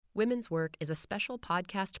Women's Work is a special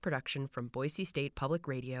podcast production from Boise State Public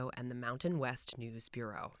Radio and the Mountain West News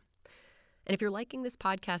Bureau. And if you're liking this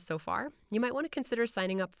podcast so far, you might want to consider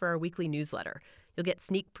signing up for our weekly newsletter. You'll get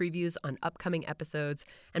sneak previews on upcoming episodes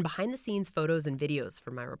and behind-the-scenes photos and videos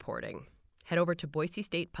from my reporting. Head over to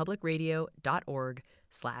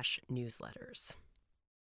boisestatepublicradio.org/newsletters.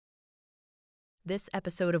 This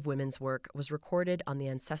episode of Women's Work was recorded on the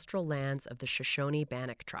ancestral lands of the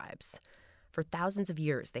Shoshone-Bannock tribes. For thousands of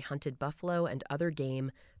years, they hunted buffalo and other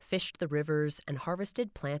game, fished the rivers, and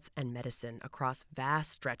harvested plants and medicine across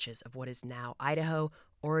vast stretches of what is now Idaho,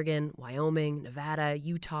 Oregon, Wyoming, Nevada,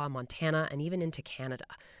 Utah, Montana, and even into Canada.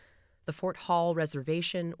 The Fort Hall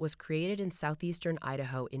Reservation was created in southeastern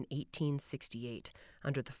Idaho in 1868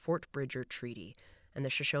 under the Fort Bridger Treaty, and the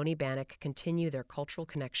Shoshone-Bannock continue their cultural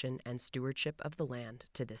connection and stewardship of the land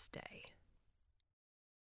to this day.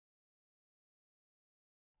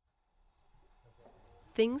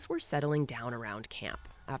 Things were settling down around camp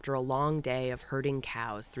after a long day of herding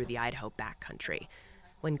cows through the Idaho backcountry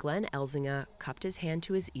when Glenn Elzinga cupped his hand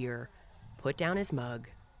to his ear, put down his mug,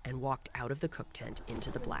 and walked out of the cook tent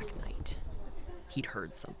into the black night. He'd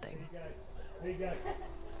heard something. Hey,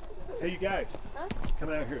 you guys. Huh? Come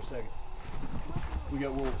out here a second. We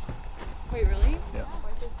got wolves. Wait, really? Yeah.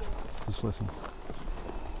 Just listen.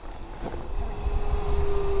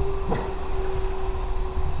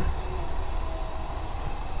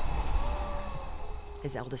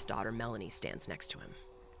 His eldest daughter, Melanie, stands next to him.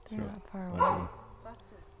 They're not far away.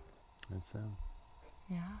 That's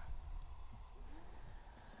Yeah.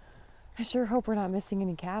 I sure hope we're not missing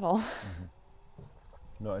any cattle. Mm-hmm.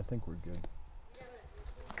 No, I think we're good.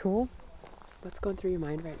 Cool. What's going through your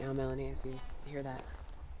mind right now, Melanie, as you hear that?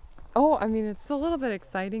 Oh, I mean, it's a little bit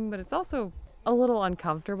exciting, but it's also a little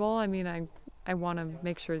uncomfortable. I mean, I want to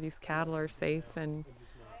make sure these cattle are safe, and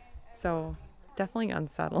so definitely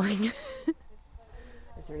unsettling.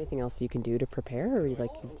 Is there anything else you can do to prepare, or you've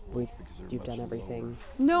done everything?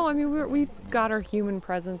 No, I mean, we've got our human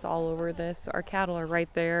presence all over this. Our cattle are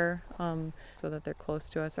right there, so that they're close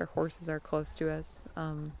to us. Our horses are close to us.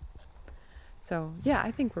 So, yeah,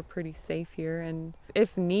 I think we're pretty safe here. And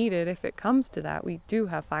if needed, if it comes to that, we do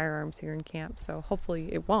have firearms here in camp. So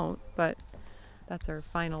hopefully it won't, but that's our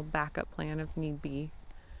final backup plan if need be.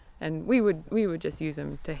 And we would just use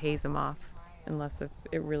them to haze them off, unless if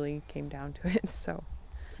it really came down to it. So.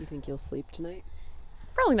 Do you think you'll sleep tonight?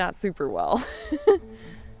 Probably not super well.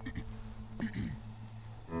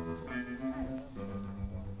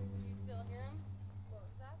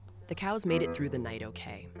 The cows made it through the night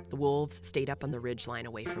okay. The wolves stayed up on the ridgeline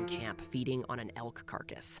away from camp, feeding on an elk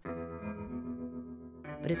carcass.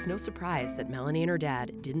 But it's no surprise that Melanie and her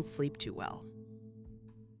dad didn't sleep too well.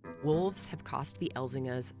 Wolves have cost the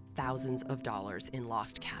Elzingas thousands of dollars in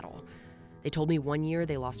lost cattle. They told me one year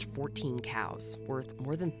they lost 14 cows, worth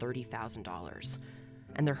more than $30,000.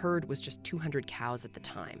 And their herd was just 200 cows at the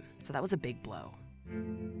time, so that was a big blow.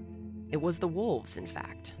 It was the wolves, in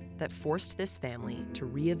fact, that forced this family to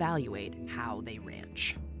reevaluate how they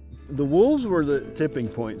ranch. The wolves were the tipping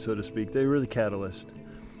point, so to speak. They were the catalyst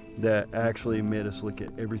that actually made us look at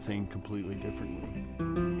everything completely differently.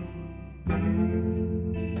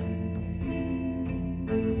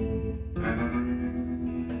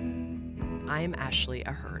 I'm Ashley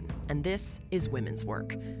Ahern, and this is Women's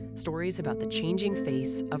Work, stories about the changing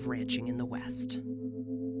face of ranching in the West.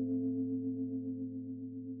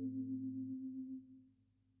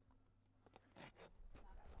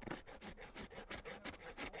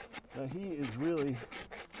 Now he is really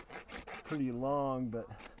pretty long, but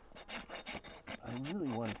I really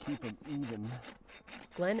want to keep him even.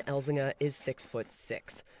 Glenn Elzinga is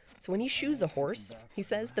 6'6", so when he shoes a horse, he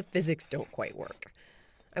says the physics don't quite work.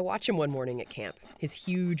 I watch him one morning at camp, his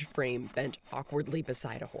huge frame bent awkwardly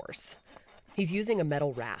beside a horse. He's using a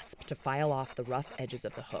metal rasp to file off the rough edges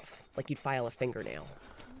of the hoof, like you'd file a fingernail.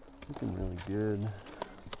 Looking really good.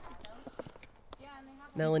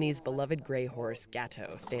 Melanie's beloved gray horse,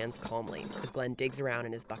 Gatto, stands calmly as Glenn digs around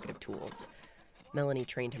in his bucket of tools. Melanie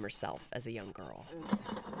trained him herself as a young girl.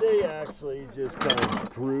 They actually just kind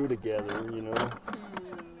of grew together, you know.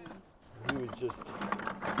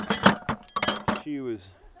 She was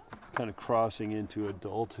kind of crossing into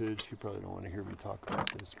adulthood. She probably don't want to hear me talk about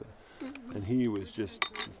this, but and he was just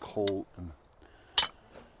a colt and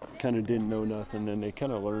kind of didn't know nothing, and they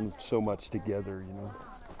kind of learned so much together, you know.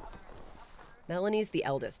 Melanie's the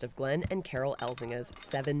eldest of Glenn and Carol Elzinga's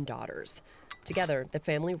 7 daughters. Together, the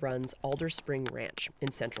family runs Alder Spring Ranch in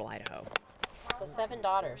central Idaho. So 7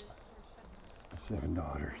 daughters. 7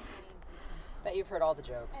 daughters. Bet you've heard all the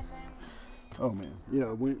jokes. Oh man, yeah,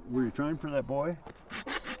 were you trying for that boy?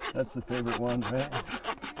 That's the favorite one, right?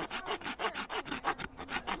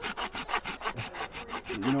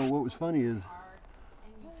 funny is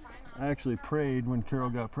I actually prayed when Carol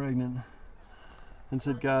got pregnant and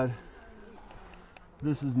said, God,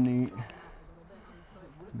 this is neat,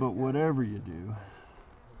 but whatever you do,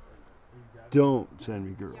 don't send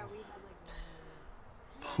me girls.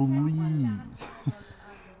 Please.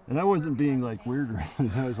 And I wasn't being like weird or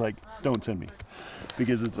anything. I was like, don't send me.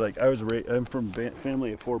 Because it's like, I'm from a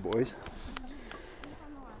family of 4 boys.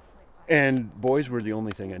 And boys were the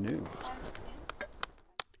only thing I knew.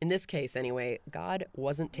 In this case, anyway, God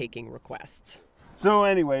wasn't taking requests. So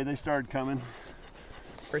anyway, they started coming.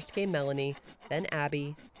 First came Melanie, then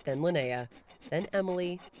Abby, then Linnea, then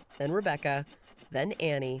Emily, then Rebecca, then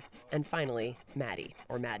Annie, and finally Maddie,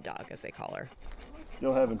 or Mad Dog as they call her.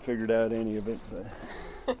 Still haven't figured out any of it,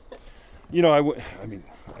 but you know, I mean,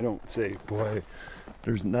 I don't say, boy,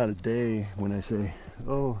 there's not a day when I say,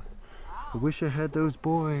 oh, I wish I had those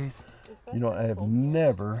boys. You know, I have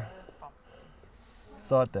never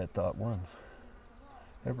thought that thought once,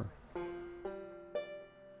 ever.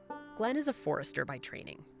 Glenn is a forester by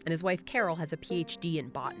training, and his wife Carol has a PhD in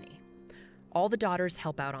botany. All the daughters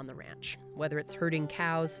help out on the ranch, whether it's herding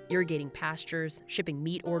cows, irrigating pastures, shipping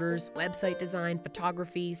meat orders, website design,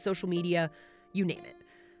 photography, social media, you name it.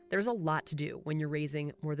 There's a lot to do when you're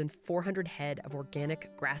raising more than 400 head of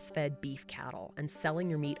organic grass-fed beef cattle and selling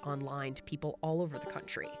your meat online to people all over the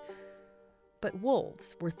country. But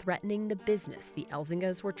wolves were threatening the business the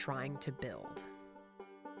Elzingas were trying to build.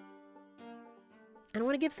 And I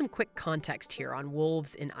want to give some quick context here on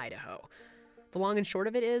wolves in Idaho. The long and short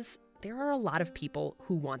of it is, there are a lot of people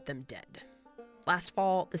who want them dead. Last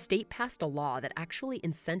fall, the state passed a law that actually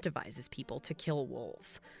incentivizes people to kill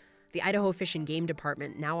wolves. The Idaho Fish and Game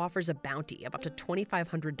Department now offers a bounty of up to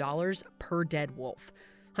 $2,500 per dead wolf.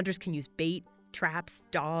 Hunters can use bait, traps,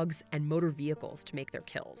 dogs, and motor vehicles to make their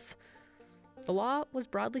kills. The law was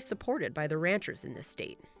broadly supported by the ranchers in this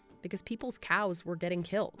state because people's cows were getting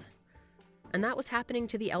killed. And that was happening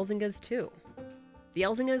to the Elzingas too. The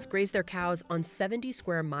Elzingas grazed their cows on 70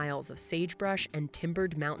 square miles of sagebrush and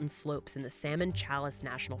timbered mountain slopes in the Salmon Chalice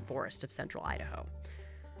National Forest of central Idaho.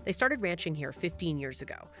 They started ranching here 15 years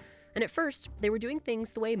ago, and at first, they were doing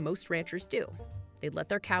things the way most ranchers do. They'd let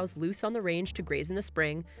their cows loose on the range to graze in the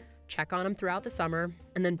spring, check on them throughout the summer,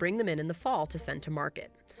 and then bring them in the fall to send to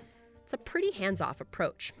market. It's a pretty hands-off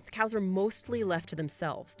approach. The cows are mostly left to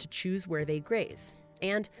themselves to choose where they graze,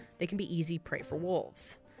 and they can be easy prey for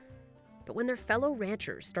wolves. But when their fellow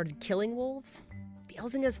ranchers started killing wolves, the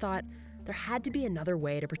Elzingas thought there had to be another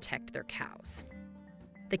way to protect their cows.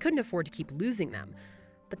 They couldn't afford to keep losing them,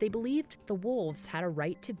 but they believed the wolves had a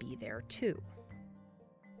right to be there too.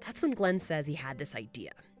 That's when Glenn says he had this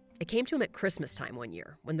idea. It came to him at Christmas time one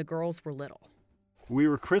year when the girls were little. We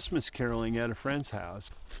were Christmas caroling at a friend's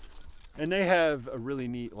house, and they have a really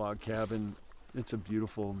neat log cabin. It's a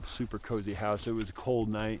beautiful, super cozy house. It was a cold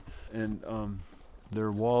night, and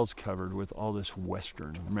their walls covered with all this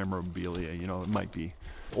Western memorabilia. You know, it might be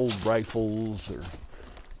old rifles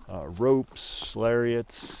or ropes,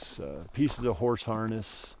 lariats, pieces of horse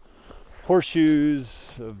harness,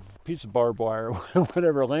 horseshoes, a piece of barbed wire,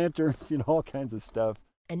 whatever, lanterns, you know, all kinds of stuff.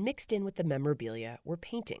 And mixed in with the memorabilia were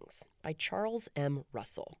paintings by Charles M.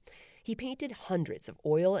 Russell. He painted hundreds of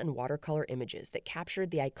oil and watercolor images that captured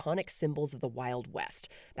the iconic symbols of the Wild West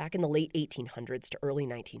back in the late 1800s to early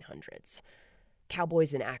 1900s.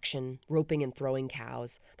 Cowboys in action, roping and throwing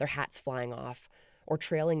cows, their hats flying off, or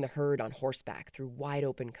trailing the herd on horseback through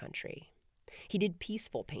wide-open country. He did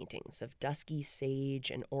peaceful paintings of dusky sage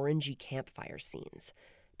and orangey campfire scenes,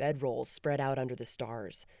 bedrolls spread out under the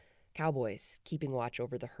stars, cowboys keeping watch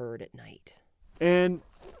over the herd at night. And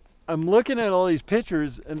I'm looking at all these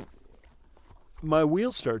pictures, and my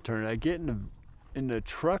wheels start turning. I get in the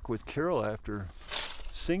truck with Carol after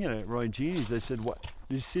singing at Roy Jeannie's. I said, "What?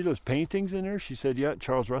 Did you see those paintings in there?" She said, "Yeah,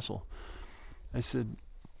 Charles Russell." I said,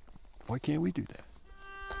 "Why can't we do that?"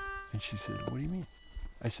 And she said, "What do you mean?"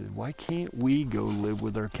 I said, "Why can't we go live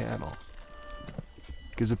with our cattle?"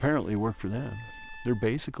 Because apparently it worked for them. They're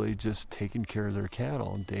basically just taking care of their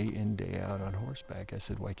cattle day in, day out on horseback. I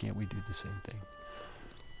said, "Why can't we do the same thing?"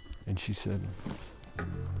 And she said,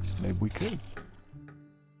 "Maybe we could."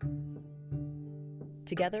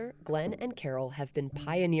 Together, Glenn and Carol have been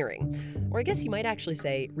pioneering, or I guess you might actually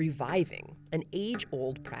say reviving, an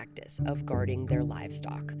age-old practice of guarding their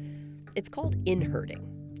livestock. It's called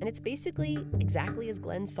in-herding, and it's basically exactly as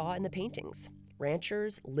Glenn saw in the paintings.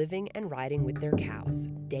 Ranchers living and riding with their cows,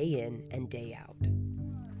 day in and day out.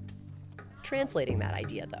 Translating that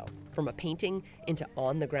idea, though, from a painting into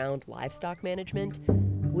on-the-ground livestock management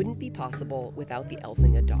wouldn't be possible without the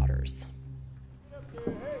Elzinga daughters.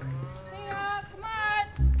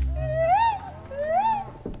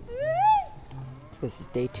 This is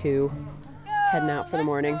day 2, heading out for the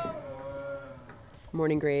morning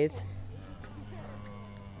graze.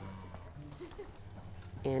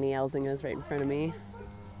 Annie Elzingas right in front of me.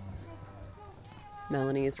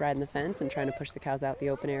 Melanie is riding the fence and trying to push the cows out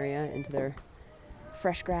the open area into their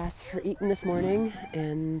fresh grass for eating this morning.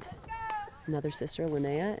 And another sister,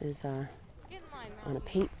 Linnea, is on a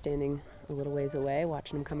paint standing a little ways away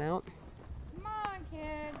watching them come out. Come on,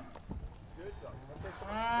 kids.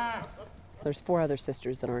 So there's 4 other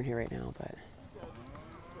sisters that aren't here right now, but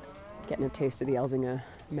getting a taste of the Elzinga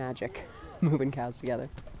magic, moving cows together.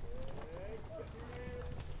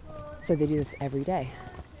 So they do this every day.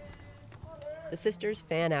 The sisters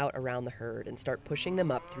fan out around the herd and start pushing them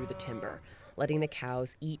up through the timber, letting the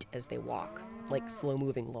cows eat as they walk, like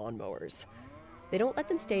slow-moving lawnmowers. They don't let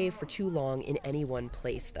them stay for too long in any one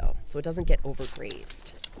place, though, so it doesn't get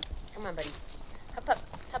overgrazed. Come on, buddy. Hop up,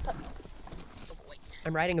 hop up.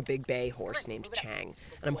 I'm riding a big bay horse named Chang,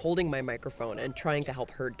 and I'm holding my microphone and trying to help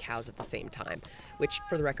herd cows at the same time, which,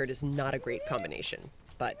 for the record, is not a great combination.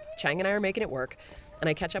 But Chang and I are making it work, and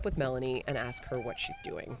I catch up with Melanie and ask her what she's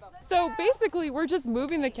doing. So basically, we're just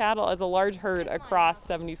moving the cattle as a large herd across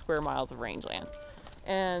 70 square miles of rangeland.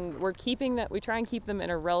 And we try and keep them in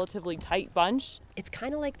a relatively tight bunch. It's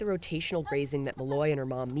kind of like the rotational grazing that Malloy and her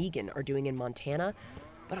mom Megan are doing in Montana,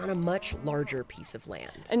 but on a much larger piece of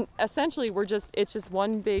land. And essentially, it's just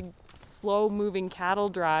one big slow-moving cattle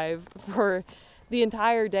drive for the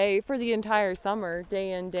entire day, for the entire summer,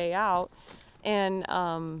 day in, day out. And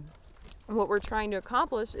what we're trying to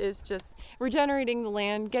accomplish is just regenerating the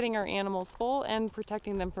land, getting our animals full, and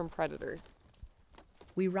protecting them from predators.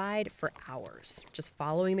 We ride for hours, just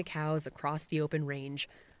following the cows across the open range,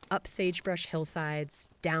 up sagebrush hillsides,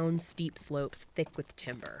 down steep slopes thick with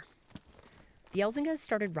timber. The Elzingas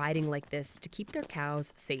started riding like this to keep their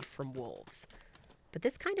cows safe from wolves. But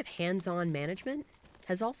this kind of hands-on management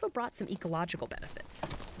has also brought some ecological benefits.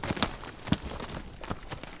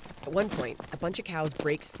 At one point, a bunch of cows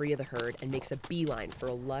breaks free of the herd and makes a beeline for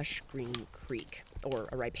a lush green creek, or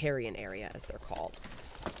a riparian area as they're called.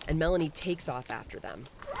 And Melanie takes off after them.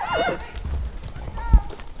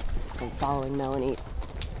 So I'm following Melanie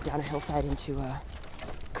down a hillside into a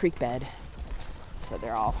creek bed. So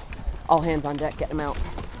they're all hands on deck getting them out.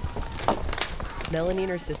 Melanie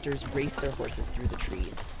and her sisters race their horses through the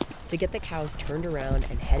trees to get the cows turned around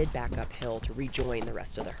and headed back uphill to rejoin the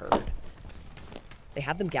rest of the herd. They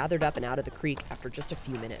have them gathered up and out of the creek after just a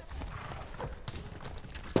few minutes.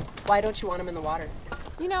 Why don't you want them in the water?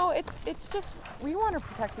 You know, it's just, we want to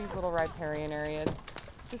protect these little riparian areas.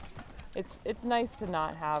 It's nice to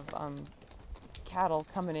not have cattle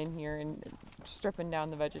coming in here and stripping down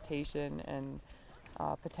the vegetation and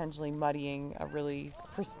potentially muddying a really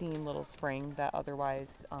pristine little spring that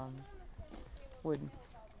otherwise would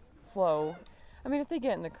flow. I mean, if they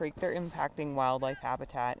get in the creek, they're impacting wildlife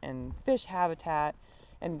habitat and fish habitat,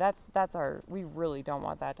 and we really don't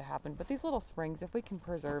want that to happen. But these little springs, if we can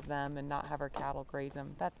preserve them and not have our cattle graze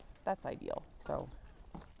them, that's ideal. So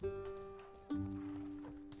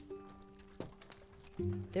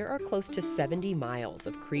there are close to 70 miles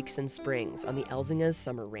of creeks and springs on the Elzingas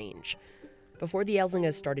summer range. Before the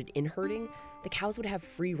Elzingas started in-herding, the cows would have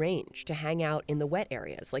free range to hang out in the wet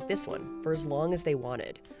areas like this one for as long as they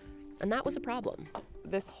wanted. And that was a problem.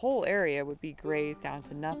 This whole area would be grazed down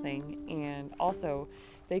to nothing, and also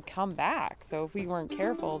they'd come back. So if we weren't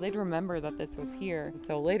careful, they'd remember that this was here. And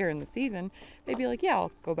so later in the season, they'd be like, yeah,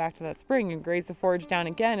 I'll go back to that spring and graze the forage down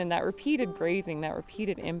again. And that repeated grazing, that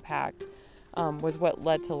repeated impact was what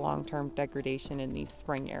led to long-term degradation in these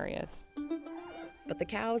spring areas. But the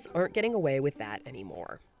cows aren't getting away with that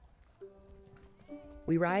anymore.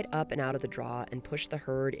 We ride up and out of the draw and push the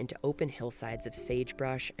herd into open hillsides of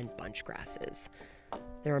sagebrush and bunch grasses.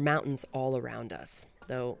 There are mountains all around us,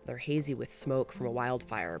 though they're hazy with smoke from a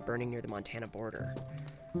wildfire burning near the Montana border.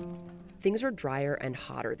 Things are drier and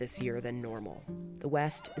hotter this year than normal. The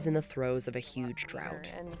West is in the throes of a huge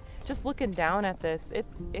drought. And just looking down at this,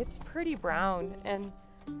 it's pretty brown. And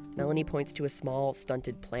Melanie points to a small,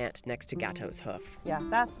 stunted plant next to Gatto's hoof. yeah,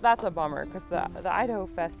 that's a bummer, because the Idaho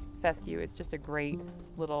fescue is just a great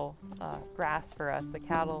little grass for us. The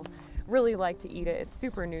cattle really like to eat it. It's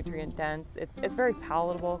super nutrient dense. It's very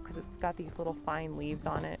palatable because it's got these little fine leaves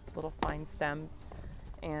on it, little fine stems.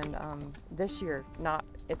 And this year,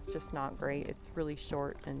 it's just not great. It's really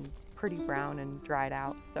short and pretty brown and dried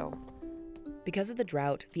out. So because of the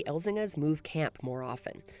drought, the Elzingas move camp more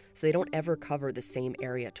often, so they don't ever cover the same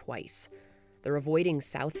area twice. They're avoiding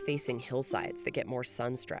south-facing hillsides that get more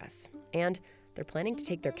sun stress, and they're planning to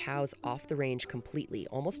take their cows off the range completely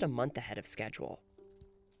almost a month ahead of schedule.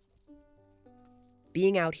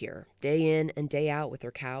 Being out here, day in and day out with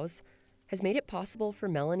her cows, has made it possible for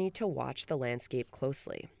Melanie to watch the landscape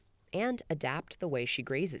closely and adapt the way she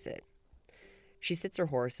grazes it. She sits her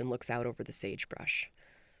horse and looks out over the sagebrush.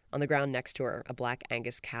 On the ground next to her, a black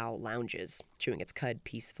Angus cow lounges, chewing its cud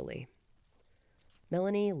peacefully.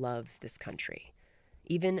 Melanie loves this country,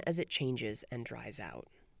 even as it changes and dries out.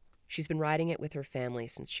 She's been riding it with her family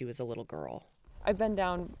since she was a little girl. I've been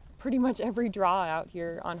down pretty much every draw out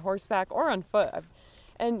here on horseback or on foot.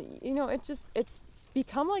 And, it's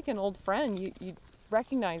become like an old friend. You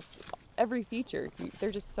recognize every feature.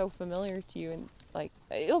 They're just so familiar to you. And,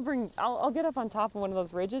 I'll get up on top of one of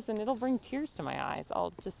those ridges and it'll bring tears to my eyes.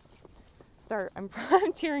 I'll just start, I'm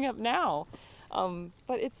tearing up now.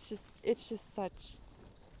 But it's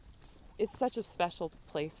such a special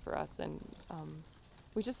place for us. And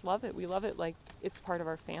we just love it. We love it like it's part of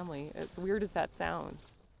our family. As weird as that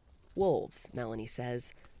sounds. Wolves, Melanie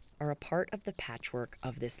says, are a part of the patchwork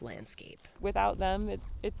of this landscape. Without them,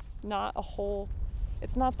 it's not the whole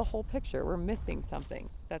picture. We're missing something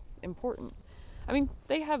that's important. I mean,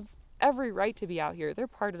 they have every right to be out here. They're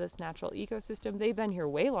part of this natural ecosystem. They've been here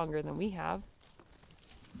way longer than we have.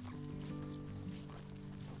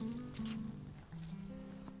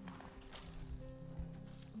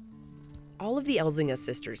 All of the Elzingas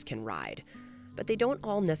sisters can ride, but they don't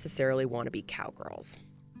all necessarily want to be cowgirls.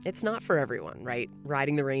 It's not for everyone, right?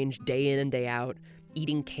 Riding the range day in and day out,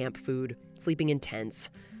 eating camp food, sleeping in tents.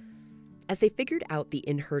 As they figured out the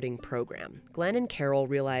in-herding program, Glenn and Carol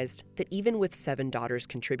realized that even with 7 daughters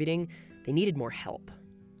contributing, they needed more help.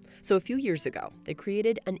 So a few years ago, they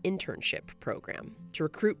created an internship program to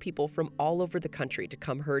recruit people from all over the country to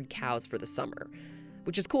come herd cows for the summer,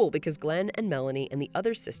 which is cool because Glenn and Melanie and the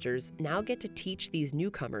other sisters now get to teach these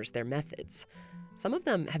newcomers their methods. Some of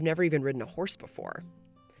them have never even ridden a horse before.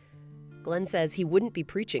 Glenn says he wouldn't be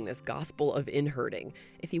preaching this gospel of in-herding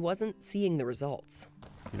if he wasn't seeing the results.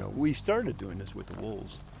 We started doing this with the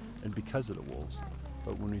wolves and because of the wolves.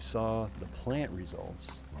 But when we saw the plant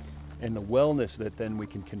results and the wellness that then we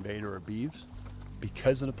can convey to our beeves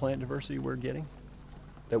because of the plant diversity we're getting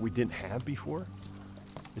that we didn't have before,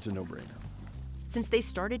 it's a no-brainer. Since they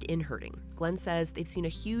started in-herding, Glenn says they've seen a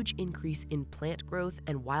huge increase in plant growth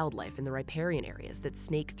and wildlife in the riparian areas that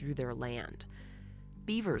snake through their land.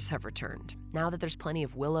 Beavers have returned, now that there's plenty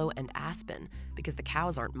of willow and aspen because the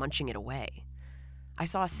cows aren't munching it away. I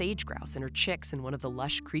saw a sage grouse and her chicks in one of the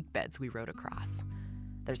lush creek beds we rode across.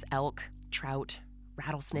 There's elk, trout,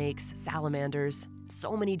 rattlesnakes, salamanders,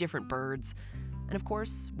 so many different birds, and of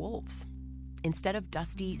course, wolves. Instead of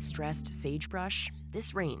dusty, stressed sagebrush,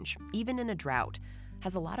 this range, even in a drought,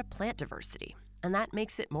 has a lot of plant diversity, and that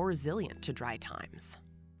makes it more resilient to dry times.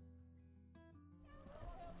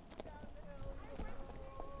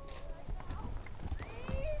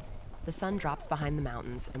 The sun drops behind the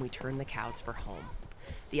mountains, and we turn the cows for home.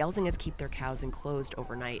 The Elzingas keep their cows enclosed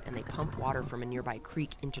overnight, and they pump water from a nearby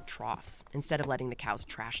creek into troughs instead of letting the cows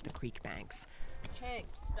trash the creek banks. Chang,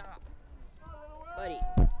 stop. Buddy.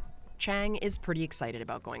 Chang is pretty excited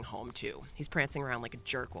about going home, too. He's prancing around like a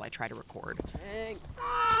jerk while I try to record. Chang.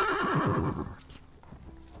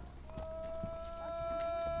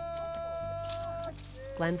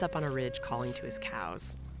 Glenn's up on a ridge calling to his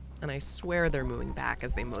cows, and I swear they're mooing back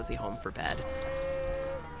as they mosey home for bed.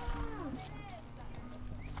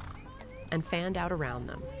 And fanned out around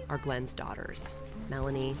them are Glenn's daughters,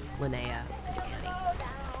 Melanie, Linnea, and Annie.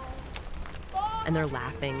 And they're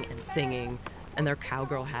laughing and singing, and their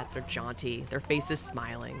cowgirl hats are jaunty, their faces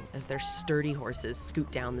smiling as their sturdy horses scoot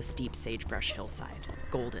down the steep sagebrush hillside,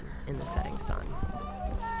 golden in the setting sun.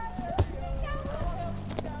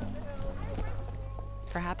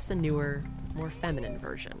 Perhaps a newer, more feminine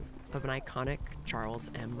version of an iconic Charles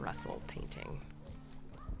M. Russell painting.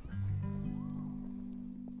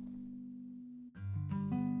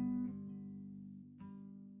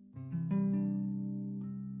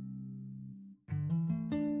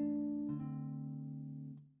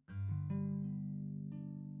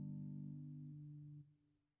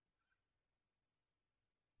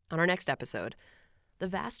 On our next episode, the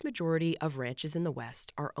vast majority of ranches in the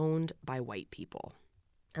West are owned by white people.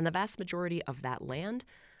 And the vast majority of that land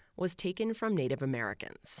was taken from Native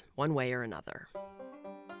Americans, one way or another.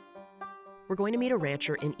 We're going to meet a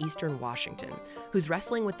rancher in eastern Washington who's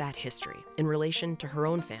wrestling with that history in relation to her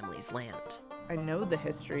own family's land. I know the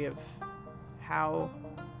history of how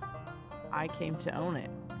I came to own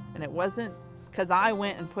it. And it wasn't because I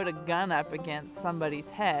went and put a gun up against somebody's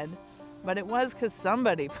head, but it was because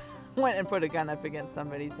somebody went and put a gun up against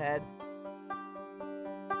somebody's head.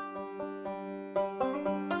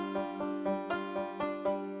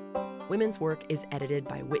 Women's Work is edited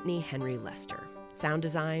by Whitney Henry Lester. Sound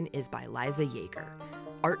design is by Liza Yeager.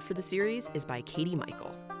 Art for the series is by Katie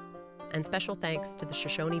Michael. And special thanks to the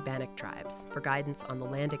Shoshone-Bannock tribes for guidance on the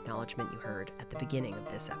land acknowledgement you heard at the beginning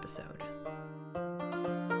of this episode.